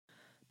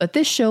But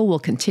this show will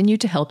continue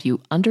to help you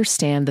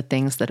understand the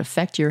things that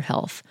affect your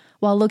health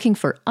while looking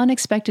for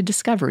unexpected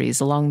discoveries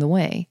along the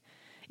way.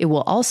 It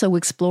will also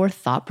explore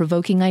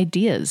thought-provoking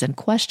ideas and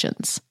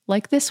questions,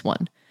 like this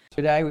one.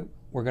 Today,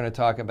 we're going to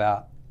talk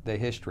about the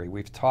history.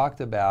 We've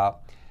talked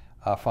about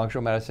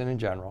functional medicine in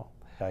general.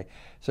 Okay?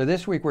 So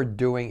this week, we're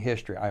doing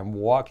history. I'm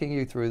walking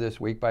you through this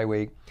week by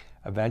week.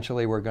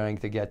 Eventually, we're going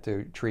to get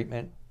to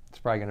treatment. It's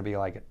probably going to be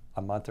like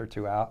a month or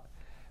two out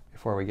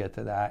before we get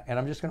to that. And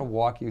I'm just going to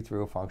walk you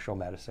through functional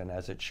medicine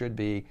as it should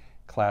be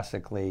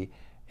classically.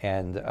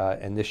 And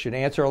this should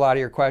answer a lot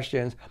of your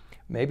questions.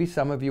 Maybe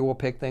some of you will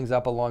pick things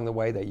up along the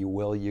way that you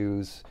will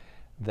use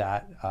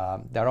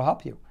that'll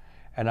help you.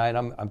 And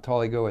I'm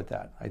totally good with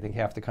that. I think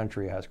half the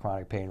country has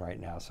chronic pain right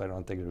now, so I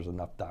don't think there's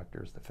enough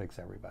doctors to fix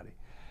everybody.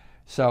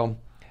 So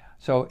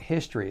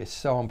history is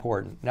so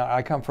important. Now,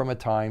 I come from a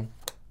time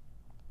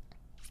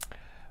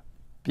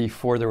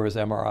before there was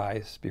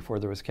MRIs, before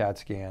there was CAT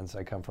scans.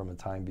 I come from a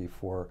time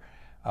before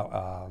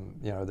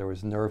there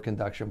was nerve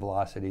conduction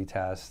velocity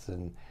tests,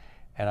 and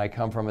I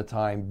come from a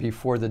time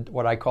before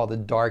what I call the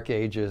dark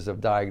ages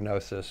of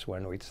diagnosis,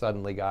 when we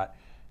suddenly got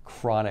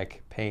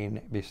chronic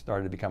pain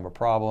started to become a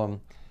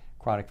problem,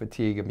 chronic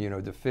fatigue,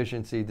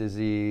 immunodeficiency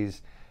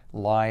disease,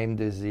 Lyme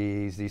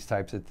disease, these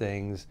types of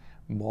things,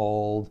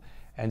 mold,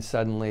 and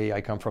suddenly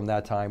I come from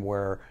that time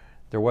where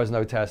there was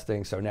no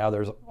testing, so now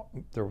there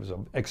was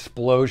an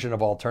explosion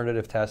of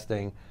alternative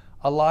testing,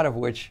 a lot of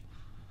which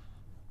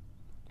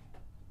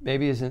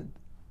maybe isn't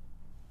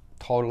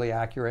totally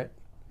accurate,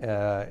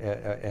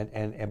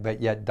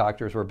 but yet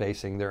doctors were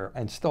basing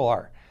and still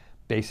are,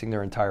 basing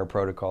their entire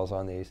protocols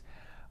on these.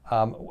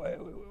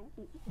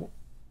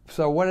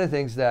 So one of the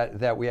things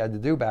that we had to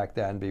do back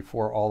then,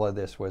 before all of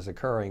this was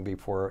occurring,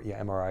 before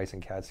MRIs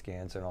and CAT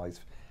scans and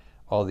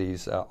all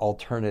these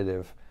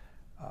alternative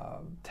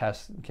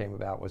tests came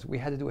about, was we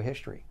had to do a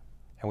history,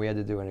 and we had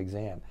to do an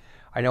exam.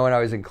 I know when I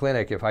was in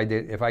clinic, if I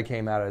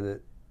came out of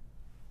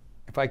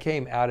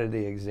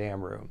the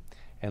exam room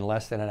in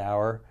less than an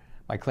hour,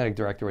 my clinic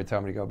director would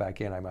tell me to go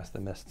back in. I must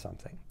have missed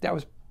something. That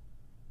was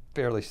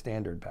fairly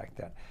standard back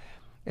then.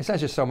 It's not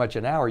just so much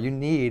an hour. You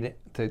need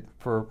to,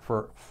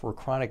 for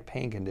chronic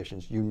pain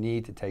conditions, you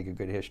need to take a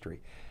good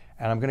history.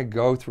 And I'm going to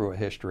go through a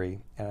history,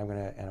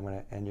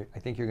 and I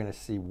think you're going to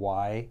see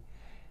why.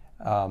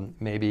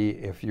 Maybe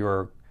if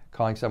you're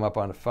calling someone up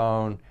on the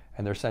phone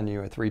and they're sending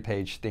you a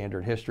 3-page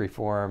standard history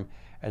form,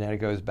 and then it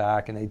goes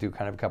back and they do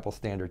kind of a couple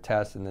standard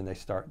tests, and then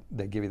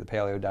they give you the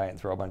paleo diet and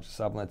throw a bunch of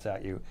supplements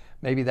at you.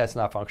 Maybe that's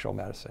not functional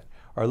medicine,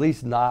 or at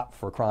least not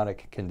for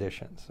chronic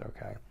conditions,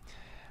 okay?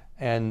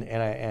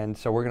 And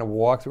so we're going to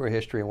walk through a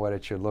history and what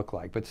it should look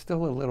like, but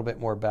still a little bit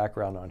more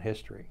background on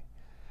history.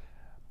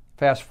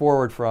 Fast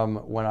forward from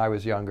when I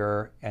was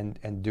younger,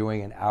 and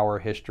doing an hour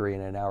history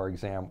and an hour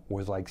exam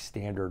was like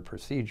standard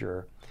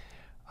procedure.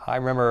 I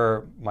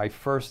remember my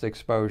first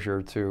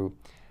exposure to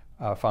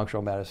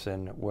functional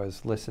medicine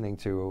was listening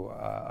to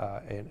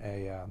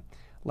a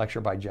lecture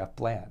by Jeff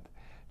Bland.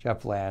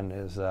 Jeff Bland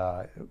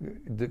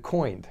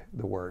coined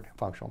the word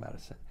functional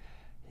medicine.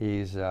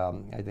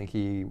 I think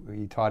he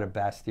taught at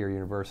Bastyr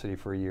University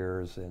for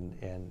years,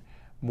 and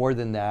more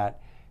than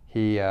that,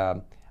 he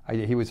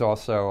was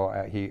also,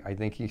 I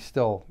think he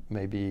still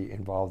may be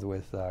involved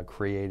with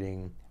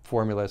creating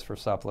formulas for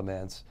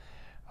supplements.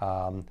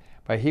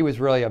 But he was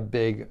really a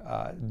big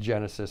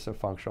genesis of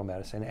functional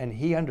medicine. And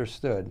he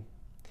understood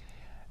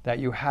that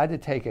you had to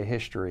take a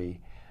history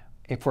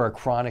for a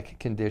chronic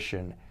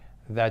condition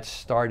that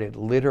started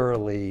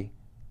literally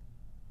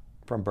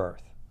from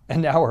birth.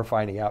 And now we're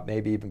finding out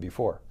maybe even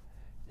before,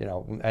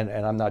 and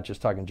I'm not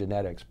just talking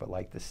genetics, but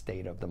like the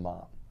state of the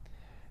mom.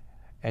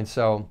 And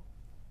so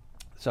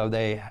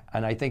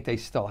I think they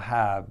still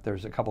have,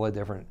 there's a couple of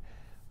different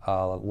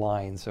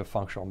lines of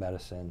functional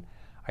medicine.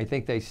 I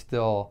think they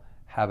still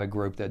have a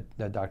group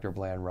that Dr.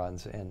 Bland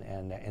runs,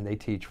 and they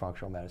teach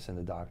functional medicine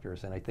to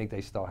doctors, and I think they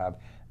still have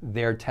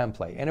their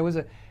template. And it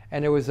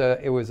was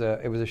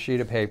a sheet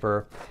of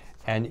paper,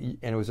 and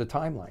it was a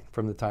timeline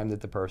from the time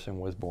that the person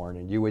was born,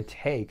 and you would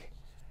take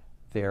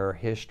their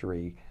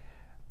history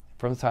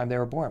from the time they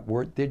were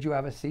born. Did you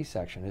have a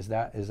C-section? Does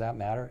that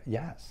matter?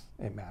 Yes,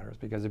 it matters,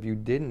 because if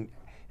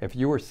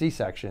you were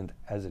C-sectioned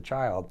as a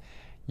child,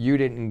 you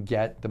didn't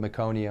get the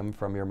meconium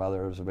from your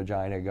mother's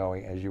vagina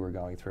going as you were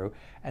going through,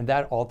 and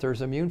that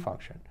alters immune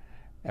function.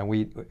 And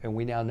we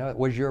now know it.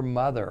 Was your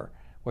mother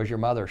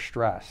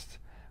stressed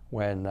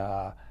when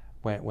you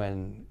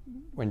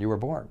were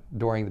born,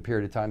 during the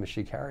period of time that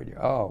she carried you?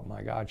 Oh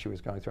my God, she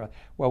was going through it.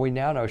 Well, we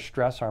now know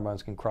stress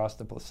hormones can cross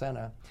the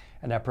placenta,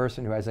 and that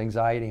person who has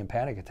anxiety and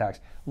panic attacks,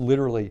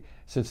 literally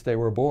since they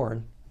were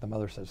born, the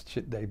mother says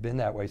they've been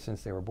that way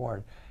since they were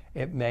born,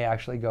 it may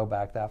actually go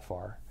back that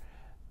far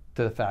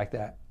to the fact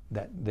that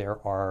there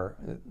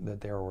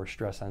were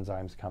stress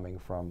enzymes coming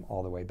from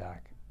all the way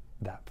back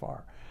that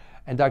far.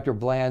 And Dr.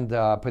 Bland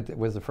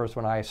was the first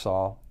one I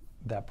saw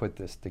that put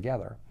this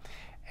together.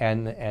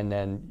 And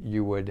then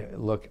you would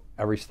look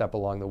every step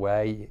along the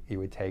way. You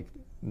would take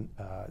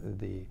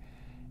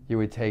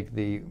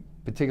the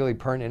particularly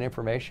pertinent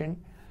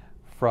information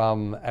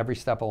from every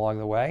step along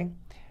the way,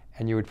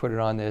 and you would put it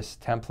on this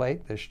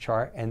template, this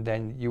chart, and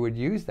then you would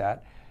use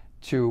that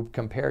to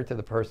compare to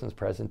the person's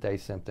present day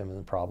symptoms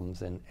and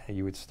problems, and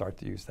you would start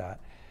to use that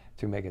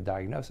to make a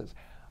diagnosis.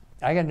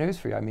 I got news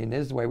for you. I mean,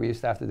 this is the way we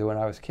used to have to do when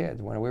I was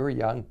kids. When we were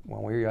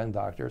young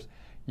doctors,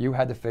 you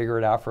had to figure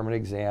it out from an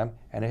exam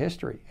and a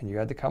history, and you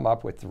had to come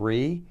up with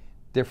 3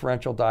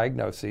 differential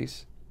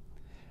diagnoses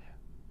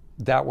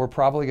that were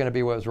probably going to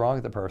be what was wrong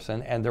with the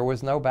person, and there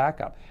was no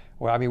backup.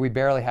 Well, I mean, we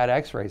barely had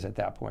x-rays at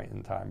that point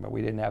in time, but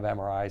we didn't have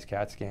MRIs,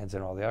 CAT scans,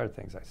 and all the other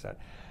things I said.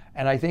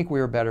 And I think we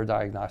were better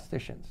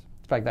diagnosticians.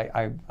 In fact,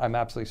 I'm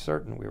absolutely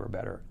certain we were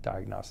better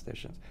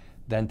diagnosticians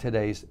than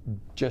today's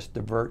just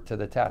divert to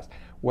the test.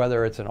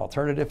 Whether it's an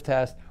alternative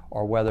test,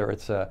 or whether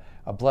it's a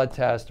blood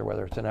test, or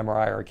whether it's an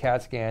MRI or a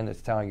CAT scan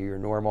that's telling you you're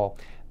normal.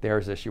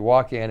 There's this, you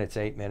walk in, it's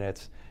 8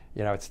 minutes,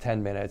 it's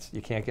 10 minutes,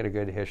 you can't get a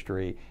good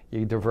history,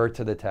 you divert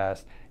to the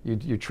test,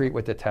 you treat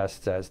what the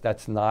test says.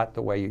 That's not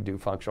the way you do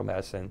functional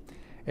medicine.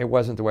 It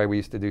wasn't the way we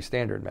used to do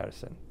standard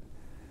medicine.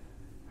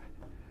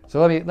 So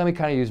let me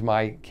kind of use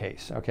my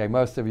case. Okay,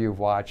 most of you have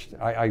watched.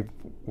 I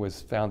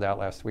was found out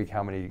last week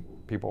how many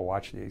people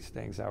watch these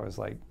things. I was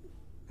like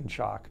in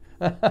shock.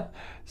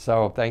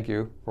 So thank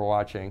you for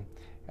watching.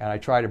 And I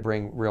try to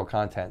bring real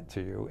content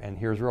to you. And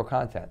here's real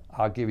content.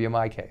 I'll give you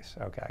my case.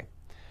 Okay.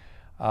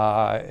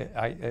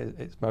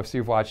 Most of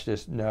you have watched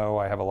this. No,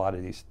 I have a lot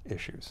of these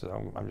issues.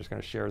 So I'm just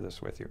going to share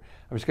this with you.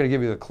 I'm just going to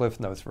give you the Cliff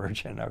Notes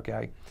version.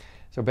 Okay.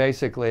 So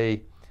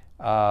basically,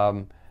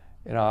 I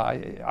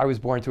was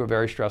born to a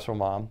very stressful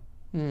mom.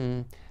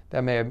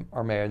 That may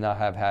or may not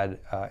have had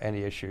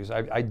any issues.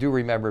 I do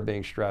remember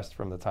being stressed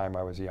from the time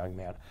I was a young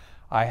man.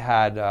 I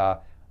had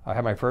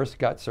my first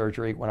gut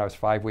surgery when I was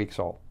 5 weeks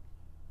old.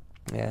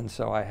 And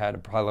so I had a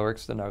pyloric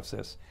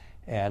stenosis,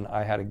 and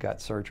I had a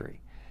gut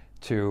surgery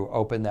to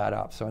open that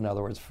up. So in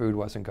other words, food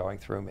wasn't going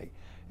through me.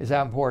 Is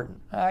that important?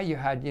 You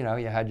had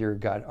your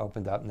gut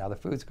opened up, and now the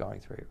food's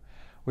going through you.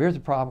 Well, here's the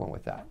problem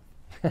with that.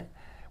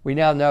 We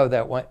now know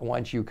that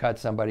once you cut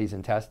somebody's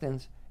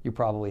intestines, you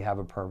probably have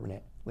a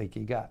permanent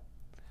leaky gut.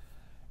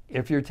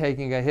 If you're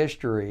taking a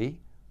history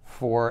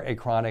for a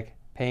chronic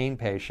pain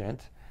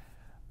patient,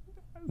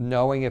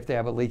 knowing if they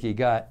have a leaky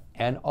gut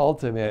and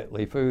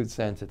ultimately food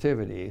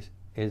sensitivities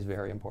is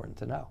very important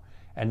to know.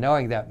 And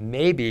knowing that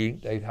maybe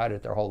they've had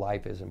it their whole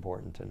life is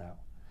important to know.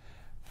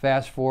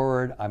 Fast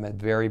forward, I'm a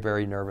very,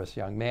 very nervous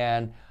young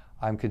man.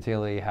 I'm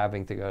continually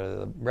having to go to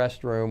the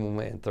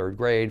restroom in 3rd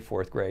grade,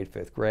 4th grade,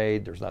 5th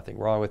grade. There's nothing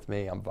wrong with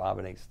me. I'm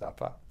vomiting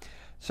stuff up.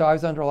 So I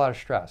was under a lot of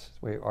stress.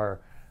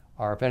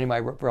 If any of my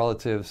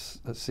relatives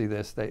see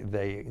this,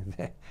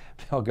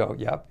 they'll go,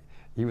 yep,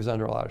 he was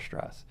under a lot of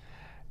stress.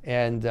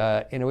 And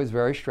it was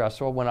very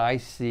stressful when I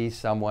see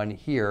someone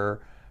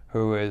here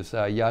who is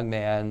a young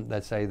man,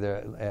 let's say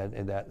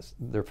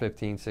they're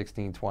 15,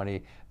 16,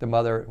 20. The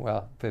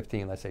mother,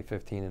 15, let's say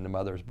 15, and the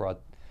mother's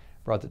brought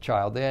the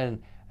child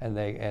in, and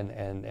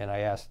I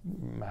asked,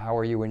 how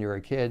are you when you were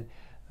a kid?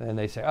 And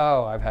they say,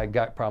 oh, I've had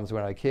gut problems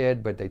when I was a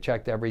kid, but they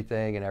checked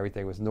everything and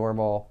everything was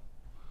normal.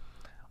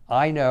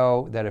 I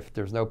know that if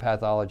there's no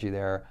pathology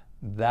there,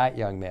 that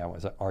young man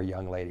or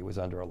young lady was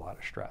under a lot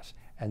of stress,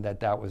 and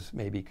that was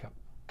maybe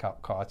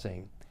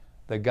causing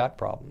the gut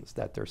problems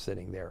that they're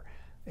sitting there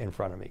in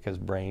front of me, because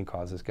brain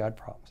causes gut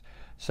problems.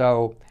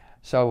 So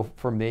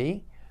for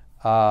me,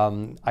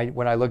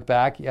 when I look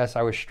back, yes,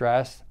 I was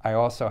stressed. I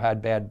also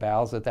had bad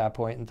bowels at that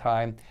point in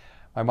time.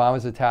 My mom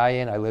was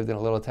Italian. I lived in a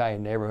little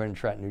Italian neighborhood in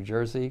Trenton, New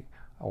Jersey,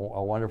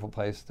 a wonderful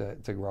place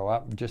to grow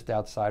up, just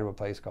outside of a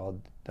place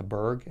called the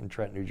Berg in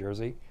Trenton, New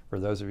Jersey. For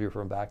those of you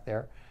from back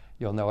there,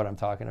 you'll know what I'm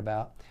talking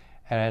about.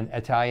 And an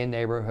Italian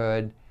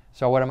neighborhood.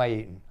 So what am I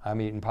eating? I'm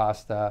eating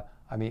pasta.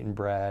 I'm eating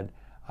bread.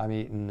 I'm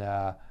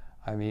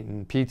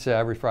eating pizza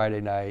every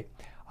Friday night.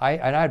 I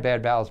had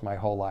bad bowels my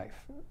whole life.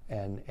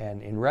 And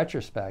in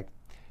retrospect,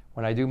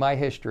 when I do my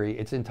history,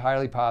 it's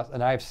entirely possible,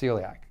 and I have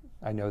celiac.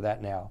 I know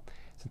that now.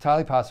 It's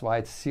entirely possible I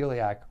had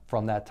celiac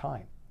from that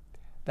time.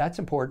 That's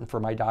important for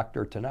my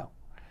doctor to know,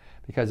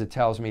 because it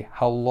tells me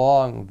how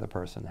long the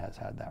person has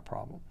had that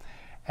problem.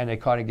 And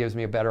it kind of gives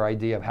me a better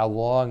idea of how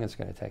long it's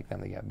going to take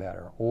them to get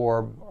better,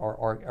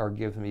 or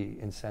gives me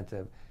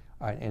incentive,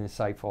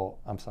 insightful,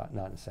 I'm sorry,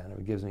 not incentive,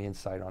 it gives me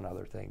insight on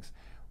other things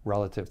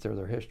relative to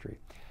their history.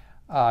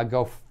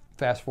 Go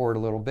fast forward a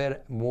little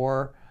bit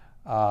more.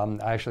 I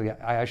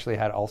actually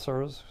had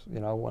ulcers,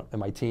 in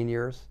my teen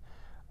years.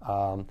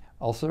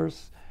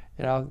 Ulcers,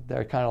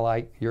 they're kind of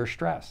like, you're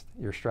stressed.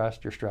 You're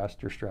stressed, you're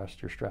stressed, you're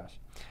stressed, you're stressed.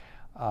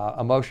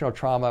 Emotional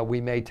trauma,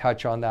 we may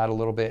touch on that a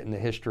little bit in the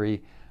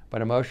history,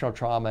 but emotional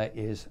trauma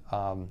is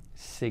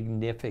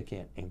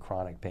significant in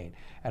chronic pain.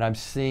 And I'm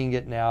seeing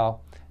it now.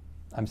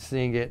 I'm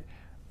seeing it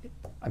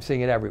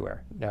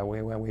everywhere. Now,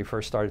 when we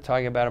first started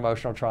talking about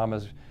emotional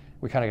traumas,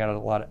 we kind of got a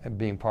lot of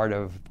being part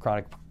of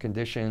chronic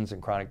conditions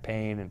and chronic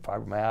pain and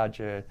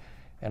fibromyalgia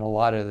and a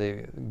lot of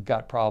the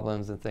gut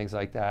problems and things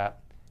like that.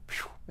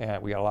 And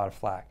we got a lot of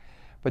flack.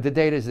 But the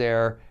data's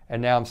there,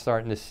 and now I'm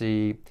starting to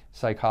see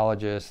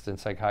psychologists and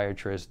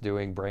psychiatrists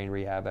doing brain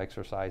rehab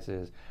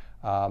exercises,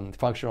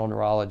 functional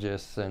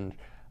neurologists and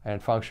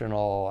and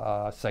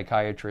functional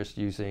psychiatrists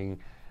using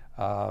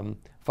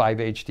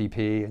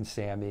 5-HTP and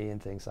SAMI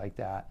and things like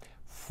that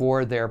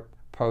for their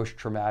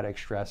post-traumatic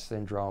stress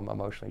syndrome,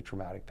 emotionally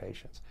traumatic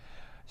patients.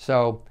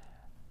 So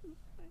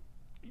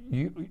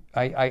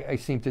I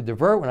seem to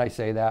divert when I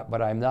say that,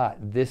 but I'm not.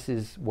 This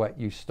is what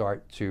you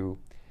start to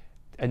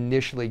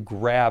initially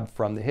grab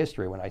from the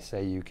history when I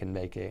say you can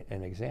make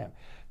an exam.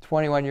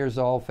 21 years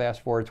old,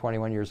 fast forward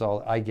 21 years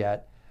old, I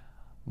get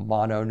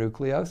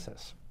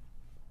mononucleosis.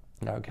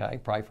 Okay,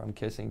 probably from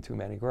kissing too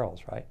many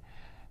girls, right?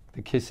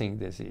 The kissing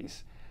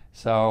disease.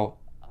 So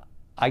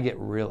I get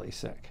really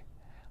sick.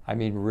 I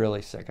mean,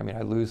 really sick. I mean,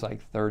 I lose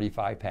like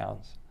 35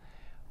 pounds.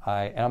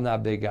 And I'm not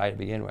a big guy to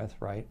begin with,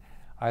 right?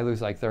 I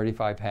lose like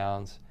 35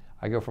 pounds.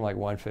 I go from like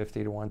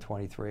 150 to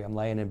 123. I'm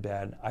laying in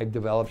bed. I've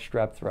developed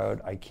strep throat.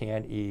 I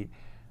can't eat.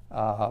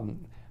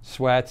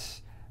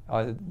 Sweats,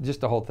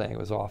 just the whole thing. It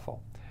was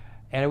awful.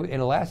 And it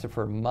lasted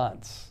for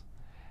months.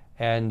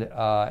 And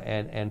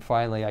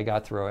finally I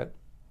got through it.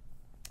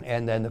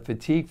 And then the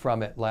fatigue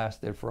from it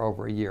lasted for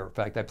over a year. In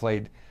fact, I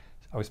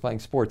was playing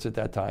sports at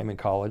that time in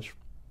college.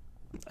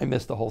 I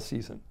missed the whole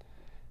season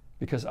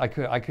because I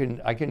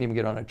couldn't even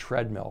get on a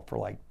treadmill for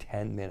like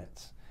 10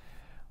 minutes.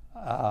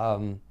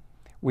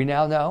 We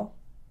now know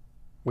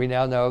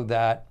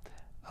that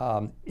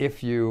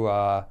if you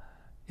have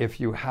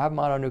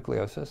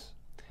mononucleosis,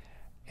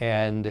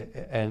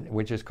 and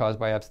which is caused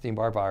by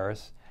Epstein-Barr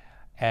virus,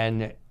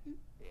 and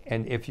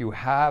if you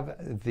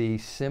have the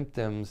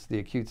symptoms, the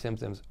acute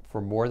symptoms, for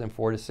more than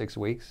 4 to 6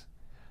 weeks,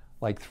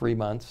 like 3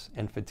 months,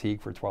 and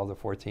fatigue for 12 to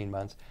 14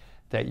 months,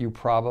 that you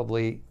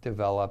probably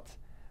developed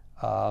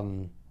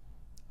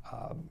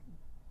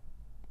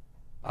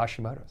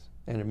Hashimoto's,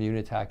 an immune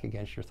attack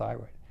against your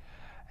thyroid.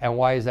 And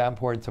why is that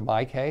important to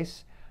my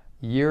case?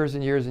 Years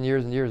and years and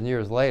years and years and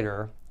years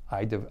later,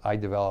 I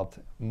developed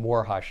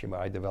more Hashimoto.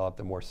 I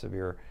developed a more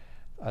severe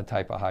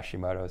type of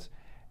Hashimoto's,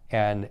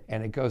 and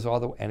it goes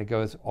all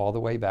the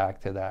way back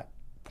to that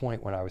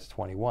point when I was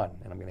 21,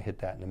 and I'm going to hit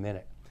that in a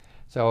minute.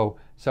 So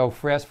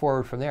fast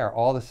forward from there,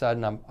 all of a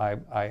sudden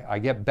I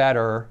get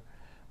better,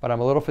 but I'm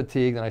a little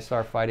fatigued, and I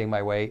start fighting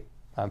my weight.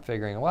 I'm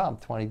figuring, well, I'm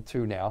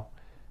 22 now,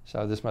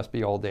 so this must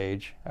be old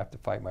age. I have to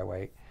fight my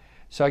weight.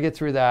 So I get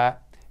through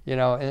that,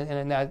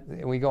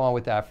 and we go on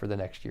with that for the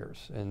next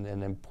years, and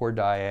then poor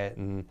diet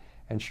and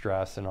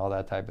stress and all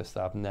that type of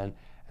stuff, and then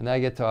I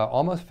get to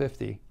almost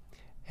 50,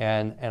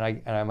 and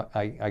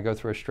I go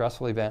through a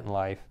stressful event in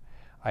life.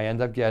 I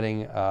end up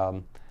getting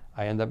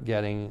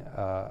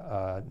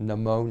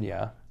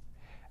pneumonia,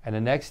 and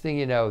the next thing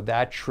you know,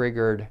 that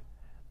triggered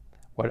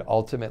what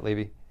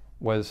ultimately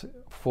was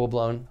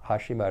full-blown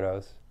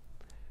Hashimoto's,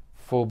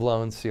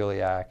 full-blown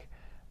celiac,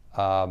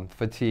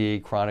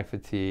 fatigue, chronic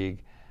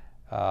fatigue.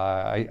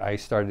 I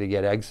started to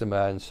get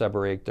eczema and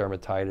seborrheic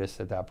dermatitis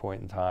at that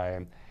point in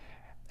time.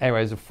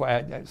 Anyways,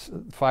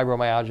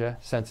 fibromyalgia,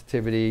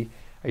 sensitivity.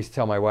 I used to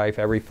tell my wife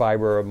every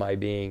fiber of my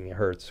being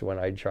hurts when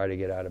I try to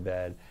get out of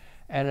bed.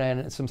 And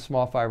then some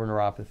small fiber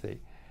neuropathy.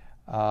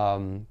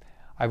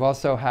 I've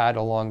also had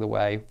along the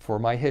way, for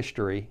my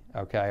history,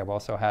 okay, I've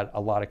also had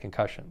a lot of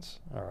concussions,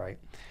 all right?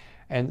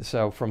 And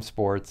so from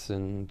sports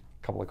and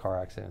a couple of car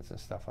accidents and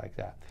stuff like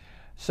that.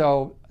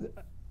 So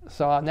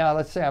now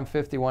let's say I'm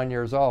 51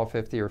 years old,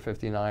 50 or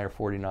 59 or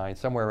 49,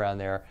 somewhere around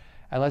there.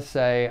 And let's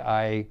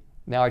say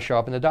now I show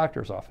up in the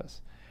doctor's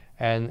office,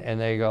 and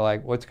they go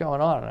like, "What's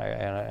going on?"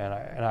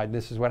 And I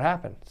this is what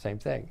happened. Same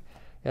thing.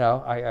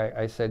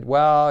 I said,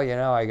 well,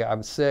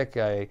 I'm sick.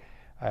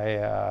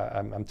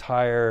 I'm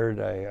tired.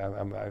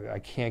 I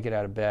can't get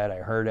out of bed. I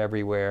hurt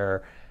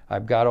everywhere.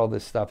 I've got all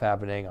this stuff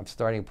happening. I'm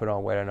starting to put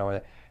on weight. I know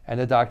it. And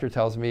the doctor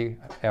tells me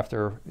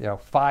after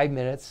 5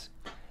 minutes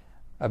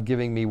of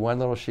giving me one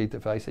little sheet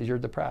that he says, "You're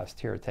depressed.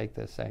 Here, take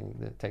this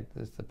thing. Take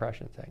this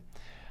depression thing."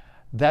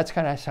 That's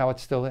kind of how it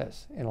still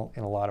is in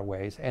a lot of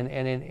ways, and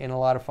in a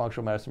lot of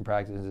functional medicine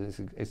practices,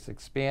 it's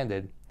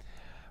expanded.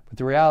 But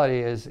the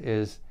reality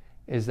is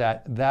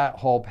that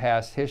whole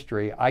past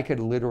history, I could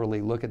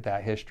literally look at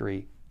that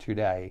history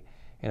today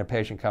in a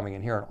patient coming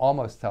in here and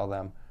almost tell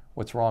them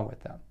what's wrong with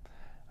them,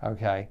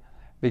 okay?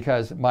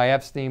 Because my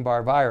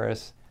Epstein-Barr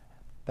virus,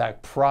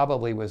 that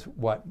probably was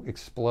what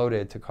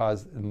exploded to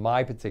cause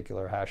my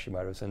particular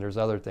Hashimoto's, and there's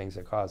other things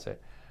that cause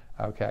it,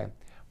 okay?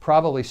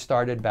 Probably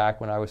started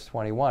back when I was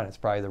 21. It's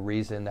probably the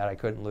reason that I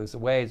couldn't lose the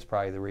weight. It's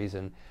probably the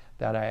reason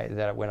that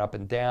it went up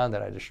and down,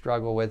 that I had to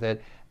struggle with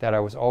it, that I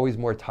was always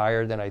more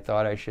tired than I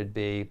thought I should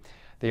be.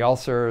 The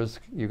ulcers,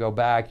 you go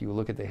back, you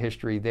look at the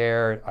history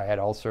there. I had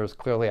ulcers.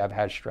 Clearly, I've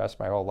had stress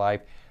my whole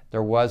life.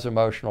 There was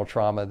emotional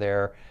trauma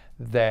there.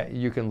 That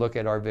you can look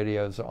at our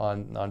videos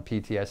on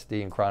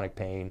PTSD and chronic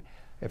pain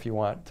if you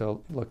want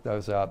to look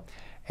those up.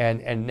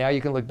 And now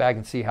you can look back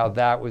and see how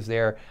that was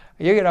there.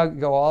 You're going to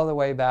go all the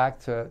way back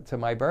to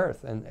my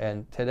birth.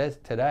 And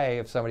today,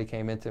 if somebody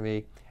came into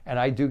me, and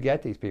I do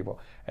get these people,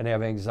 and they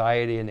have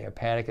anxiety and they have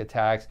panic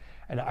attacks,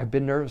 and I've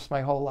been nervous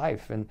my whole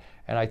life, and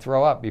I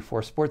throw up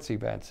before sports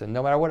events, and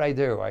no matter what I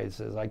do,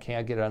 I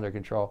can't get it under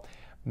control.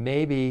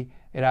 Maybe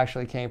it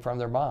actually came from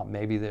their mom.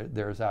 Maybe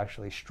there's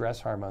actually stress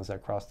hormones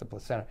that cross the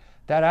placenta.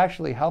 That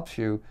actually helps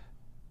you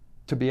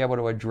to be able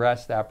to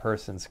address that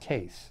person's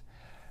case.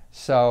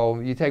 So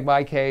you take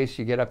my case,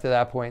 you get up to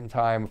that point in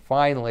time,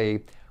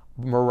 finally,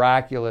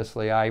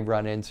 miraculously, I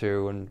run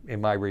into, and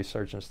in my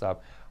research and stuff,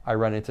 I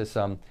run into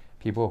some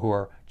people who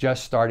are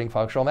just starting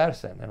functional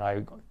medicine.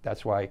 And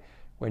that's why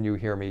when you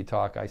hear me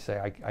talk, I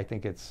say I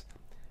think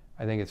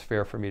it's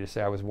fair for me to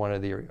say I was one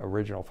of the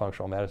original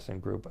functional medicine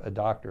group of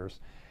doctors,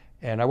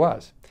 and I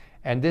was.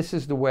 And this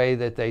is the way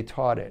that they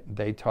taught it.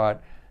 They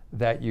taught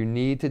that you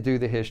need to do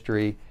the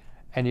history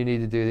and you need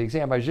to do the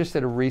exam. I was just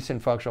at a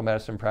recent functional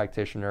medicine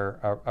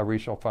practitioner, a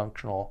regional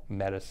functional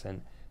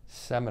medicine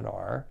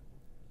seminar,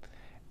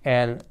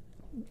 and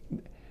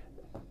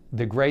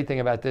the great thing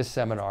about this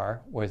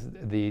seminar was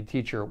the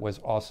teacher was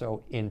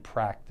also in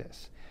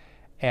practice.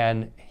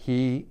 And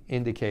he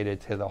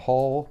indicated to the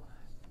whole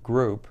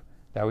group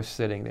that was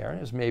sitting there, and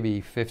it was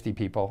maybe 50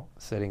 people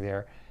sitting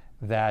there,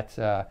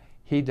 that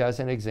he does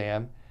an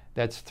exam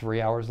that's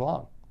 3 hours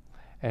long,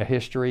 and a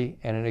history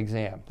and an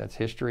exam. That's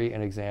history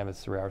and exam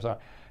that's 3 hours long.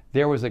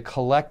 There was a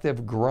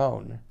collective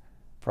groan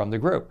from the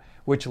group,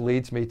 which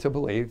leads me to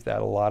believe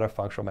that a lot of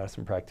functional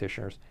medicine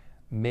practitioners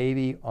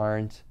maybe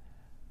aren't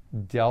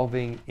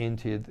delving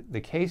into the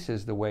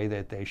cases the way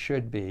that they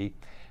should be,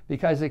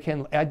 because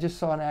I just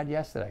saw an ad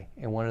yesterday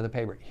in one of the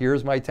papers.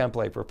 Here's my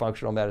template for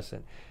functional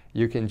medicine.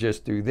 You can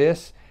just do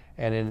this,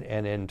 and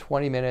in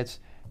 20 minutes,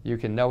 you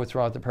can know what's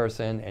wrong with the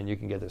person, and you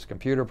can get this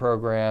computer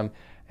program,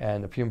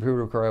 and the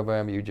computer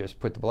program, you just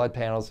put the blood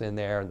panels in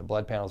there, and the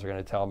blood panels are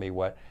going to tell me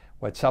what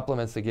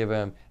supplements to give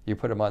them. You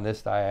put them on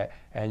this diet,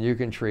 and you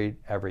can treat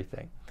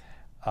everything.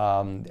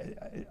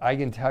 I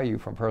can tell you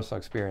from personal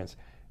experience,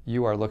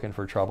 you are looking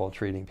for trouble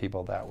treating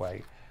people that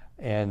way.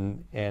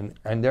 And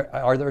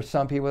are there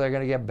some people that are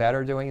going to get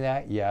better doing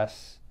that?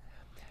 Yes.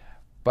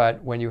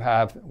 But when you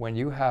have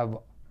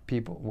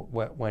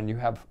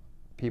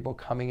people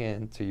coming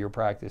into your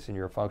practice and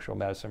you're a functional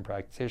medicine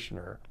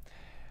practitioner,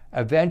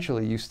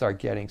 eventually you start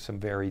getting some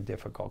very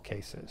difficult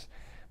cases,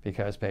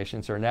 because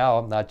patients are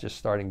now not just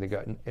starting to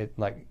go,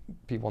 like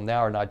people now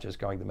are not just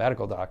going to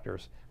medical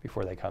doctors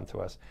before they come to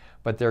us,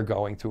 but they're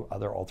going to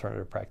other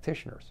alternative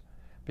practitioners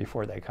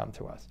before they come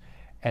to us.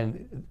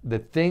 And the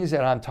things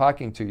that I'm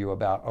talking to you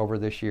about over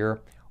this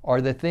year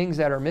are the things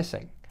that are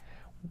missing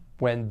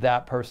when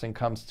that person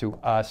comes to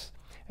us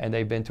and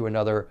they've been to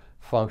another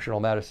functional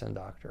medicine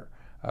doctor,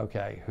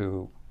 okay,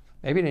 who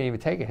maybe didn't even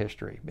take a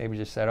history, maybe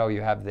just said, oh,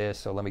 you have this,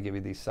 so let me give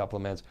you these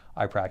supplements.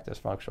 I practice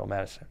functional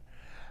medicine.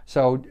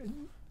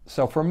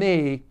 So for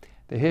me,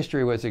 the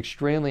history was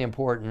extremely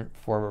important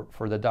for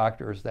the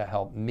doctors that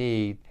helped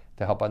me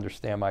to help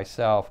understand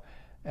myself,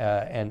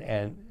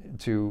 and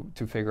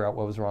to figure out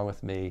what was wrong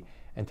with me,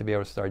 and to be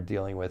able to start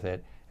dealing with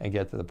it and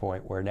get to the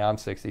point where now I'm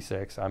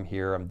 66, I'm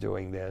here, I'm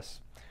doing this,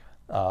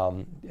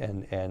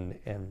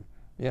 and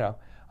you know,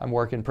 I'm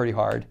working pretty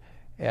hard.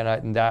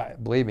 And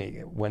that, believe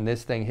me, when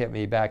this thing hit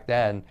me back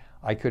then,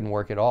 I couldn't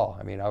work at all.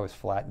 I mean, I was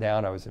flat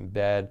down, I was in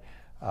bed.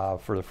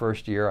 For the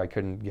first year, I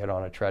couldn't get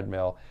on a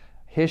treadmill.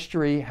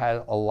 History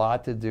had a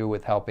lot to do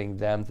with helping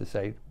them to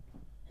say,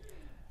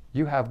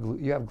 you have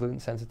gluten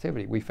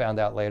sensitivity. We found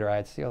out later I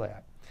had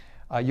celiac.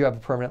 You have a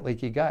permanent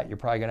leaky gut. You're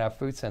probably going to have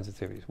food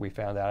sensitivities. We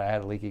found out I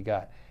had a leaky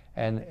gut.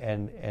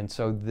 And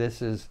so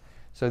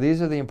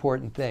these are the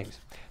important things.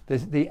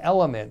 The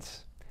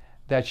elements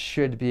that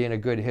should be in a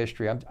good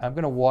history. I'm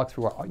going to walk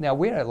through. Now,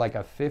 we had like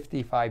a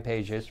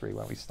 55-page history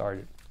when we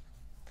started.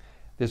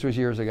 This was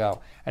years ago.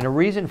 And the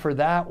reason for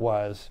that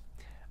was,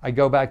 I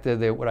go back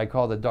to what I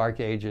call the dark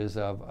ages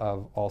of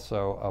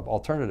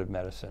alternative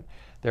medicine.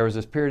 There was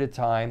this period of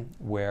time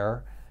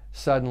where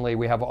suddenly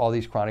we have all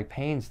these chronic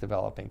pains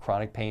developing,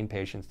 chronic pain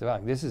patients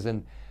developing. This is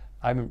my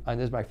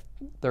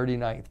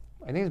 39th,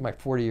 I think it's my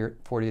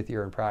 40th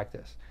year in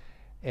practice.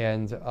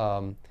 And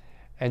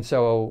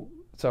so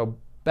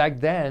back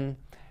then,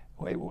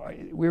 we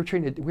were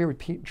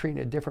treating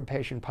a different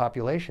patient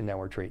population than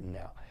we're treating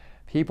now.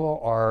 People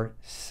are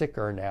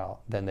sicker now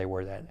than they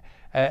were then.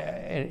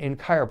 In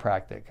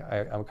chiropractic,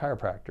 I'm a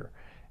chiropractor,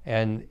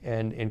 and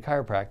in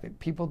chiropractic,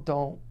 people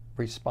don't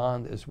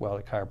respond as well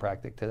to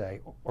chiropractic today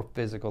or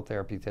physical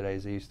therapy today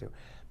as they used to,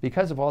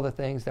 because of all the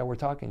things that we're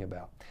talking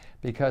about,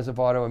 because of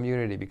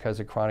autoimmunity, because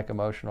of chronic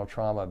emotional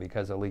trauma,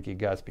 because of leaky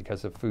guts,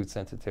 because of food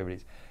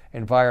sensitivities,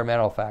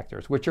 environmental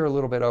factors, which are a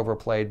little bit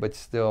overplayed, but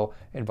still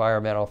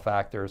environmental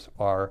factors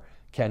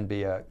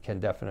can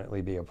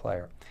definitely be a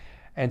player.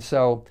 And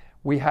so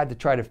we had to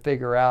try to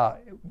figure out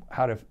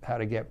how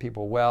to get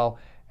people well,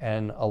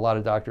 and a lot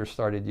of doctors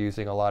started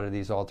using a lot of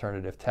these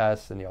alternative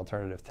tests, and the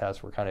alternative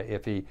tests were kind of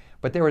iffy,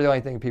 but they were the only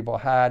thing people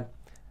had.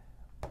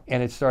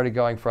 And it started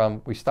going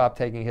from, we stopped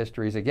taking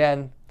histories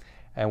again,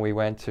 and we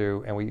went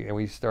to, and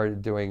we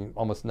started doing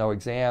almost no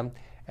exam,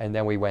 and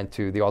then we went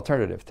to the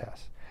alternative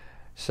tests.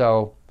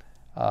 So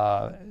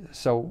what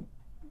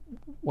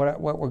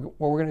we're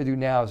going to do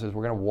now is we're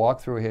going to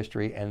walk through a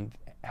history and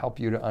help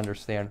you to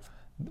understand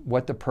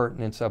what the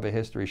pertinence of a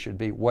history should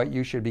be, what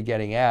you should be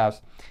getting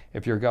asked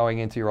if you're going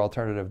into your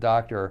alternative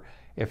doctor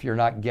if you're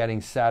not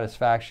getting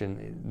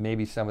satisfaction,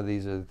 maybe some of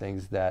these are the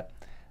things that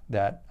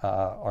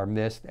are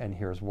missed, and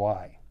here's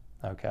why.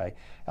 Okay.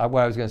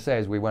 What I was going to say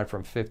is we went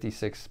from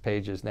 56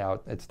 pages,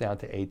 now it's down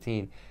to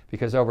 18,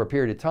 because over a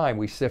period of time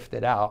we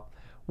sifted out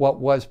what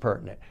was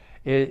pertinent.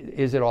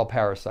 Is it all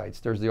parasites?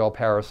 There's the all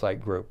parasite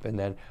group, and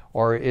then,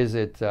 or is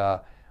it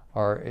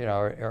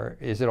or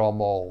is it all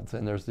molds?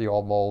 And there's the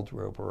all mold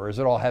group. Or is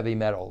it all heavy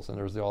metals? And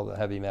there's all the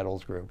heavy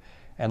metals group.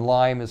 And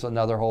Lyme is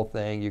another whole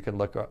thing. You can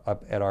look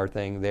up at our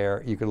thing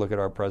there. You can look at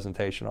our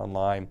presentation on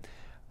Lyme,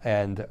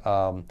 and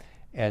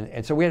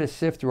so we had to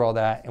sift through all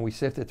that, and we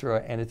sifted through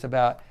it, and it's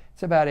about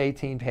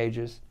 18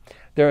 pages.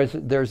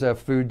 There's a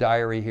food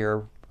diary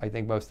here. I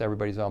think most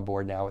everybody's on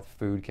board now with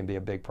food can be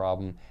a big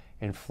problem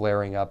in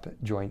flaring up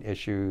joint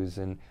issues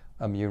and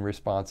immune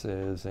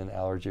responses and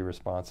allergy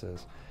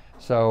responses.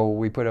 So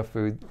we put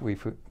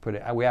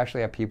we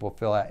actually have people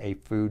fill out a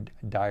food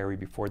diary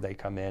before they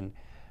come in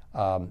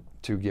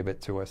to give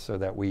it to us so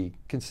that we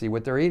can see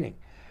what they're eating.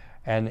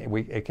 And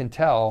it can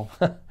tell,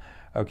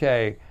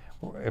 okay,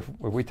 if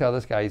we tell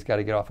this guy he's got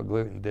to get off of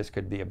gluten, this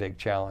could be a big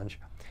challenge.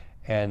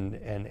 And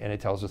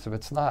it tells us if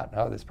it's not.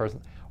 No, this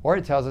person, or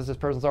it tells us this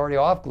person's already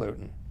off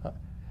gluten.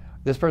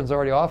 This person's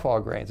already off all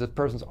grains. This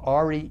person's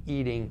already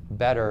eating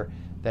better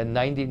than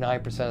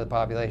 99% of the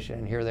population.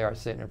 And here they are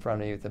sitting in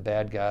front of you with the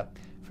bad gut,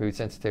 food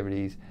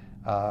sensitivities,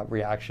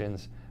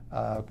 reactions,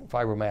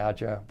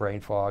 fibromyalgia,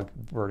 brain fog,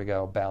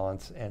 vertigo,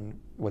 balance, and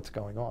what's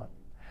going on.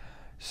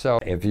 So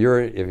if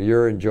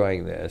you're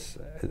enjoying this,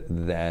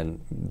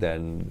 then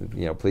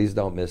please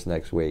don't miss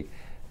next week.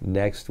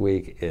 Next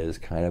week is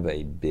kind of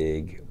a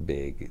big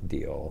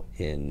deal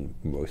in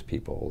most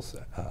people's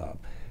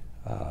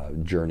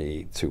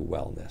journey to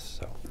wellness.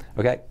 So,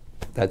 okay,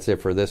 that's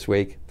it for this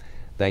week.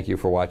 Thank you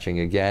for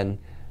watching again,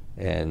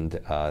 and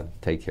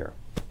take care.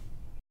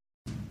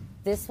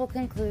 This will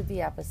conclude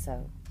the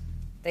episode.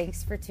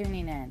 Thanks for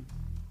tuning in.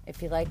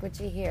 If you like what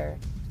you hear,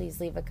 please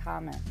leave a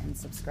comment and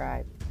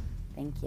subscribe. Thank you.